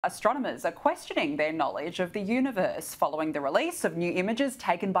Astronomers are questioning their knowledge of the universe following the release of new images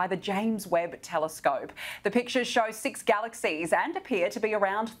taken by the James Webb Telescope. The pictures show 6 galaxies and appear to be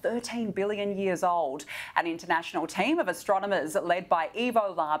around 13 billion years old. An international team of astronomers led by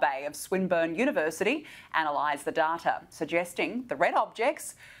Ivo Labbe of Swinburne University analysed the data, suggesting the red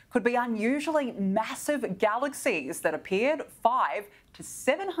objects could be unusually massive galaxies that appeared 500 to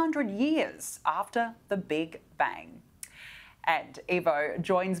 700 years after the Big Bang. And Ivo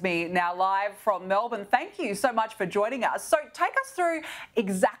joins me now live from Melbourne. Thank you so much for joining us. So take us through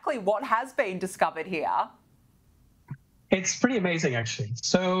exactly what has been discovered here. It's pretty amazing, actually.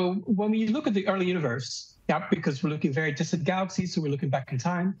 So when we look at the early universe, because we're looking at very distant galaxies, so we're looking back in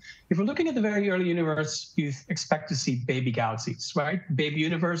time. If we're looking at the very early universe, you expect to see baby galaxies, right? Baby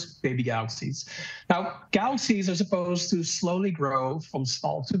universe, baby galaxies. Now, galaxies are supposed to slowly grow from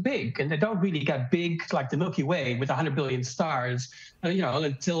small to big, and they don't really get big like the Milky Way with 100 billion stars,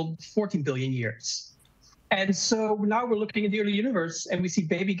 until 14 billion years. And so now we're looking at the early universe, and we see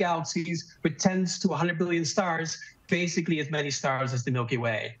baby galaxies with tens to 100 billion stars, basically as many stars as the Milky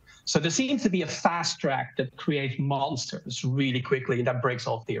Way. So there seems to be a fast track that creates monsters really quickly, and that breaks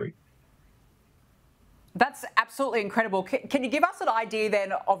all theory. That's absolutely incredible. Can you give us an idea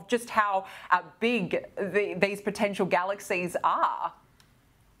then of just how big these potential galaxies are?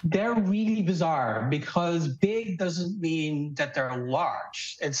 They're really bizarre because big doesn't mean that they're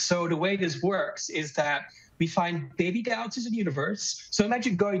large. And so the way this works is that we find baby galaxies in the universe. So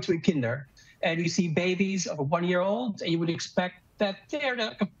imagine going to a kinder and you see babies of a 1-year-old, and you would expect that they're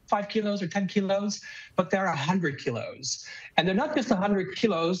 5 kilos or 10 kilos, but they're 100 kilos. And they're not just 100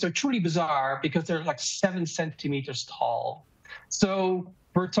 kilos, they're truly bizarre because they're like 7 centimeters tall. So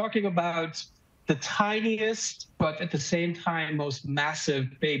we're talking about the tiniest, but at the same time, most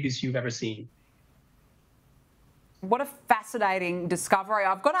massive babies you've ever seen. What a fascinating discovery.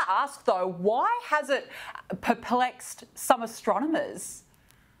 I've got to ask though, why has it perplexed some astronomers?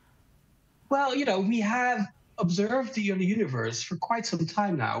 Well, we have observed the early universe for quite some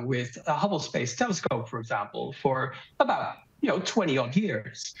time now with a Hubble Space Telescope, for example, for about 20 odd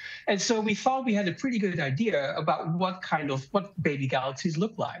years. And so we thought we had a pretty good idea about what baby galaxies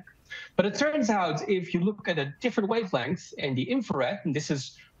look like. But it turns out if you look at a different wavelength in the infrared, and this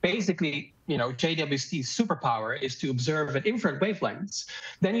is basically, JWST's superpower is to observe at infrared wavelengths,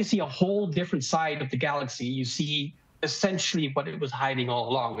 then you see a whole different side of the galaxy. You see essentially what it was hiding all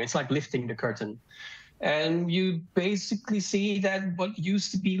along. It's like lifting the curtain. And you basically see that what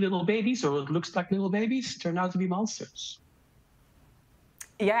used to be little babies, or what looks like little babies, turn out to be monsters.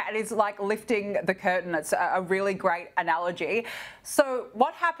 Yeah, it is like lifting the curtain. It's a really great analogy. So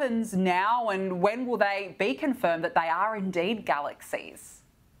what happens now, and when will they be confirmed that they are indeed galaxies?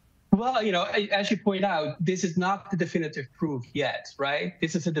 Well, as you point out, this is not the definitive proof yet, right?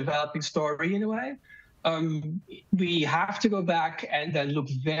 This is a developing story in a way. We have to go back and then look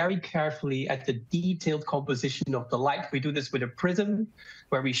very carefully at the detailed composition of the light. We do this with a prism,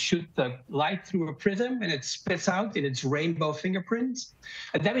 where we shoot the light through a prism and it spits out in its rainbow fingerprints.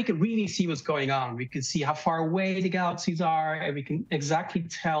 And then we can really see what's going on. We can see how far away the galaxies are, and we can exactly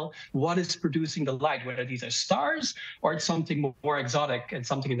tell what is producing the light, whether these are stars or it's something more exotic and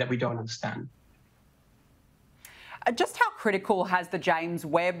something that we don't understand. Just how critical has the James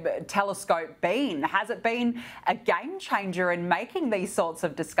Webb Telescope been? Has it been a game changer in making these sorts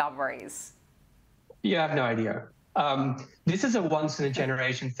of discoveries? You have no idea. This is a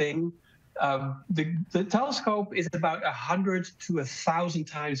once-in-a-generation thing. The telescope is about 100 to 1,000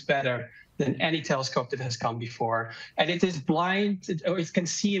 times better than any telescope that has come before. And it is blind. It can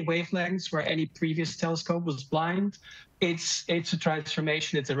see in wavelengths where any previous telescope was blind. It's a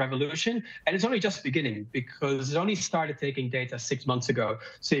transformation, it's a revolution, and it's only just beginning because it only started taking data 6 months ago.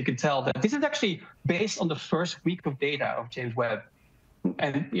 So you can tell that this is actually based on the first week of data of James Webb.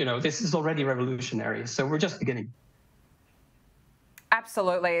 And, this is already revolutionary. So we're just beginning.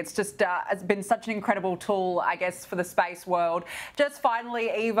 Absolutely. It's just it's been such an incredible tool, I guess, for the space world. Just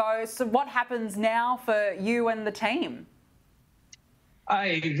finally, Ivo, so what happens now for you and the team?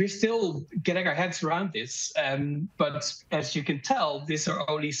 We're still getting our heads around this, but as you can tell, these are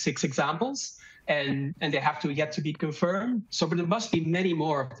only 6 examples, and they have yet to be confirmed. So, but there must be many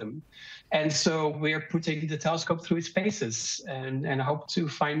more of them, and so we're putting the telescope through its paces, and hope to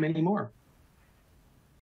find many more.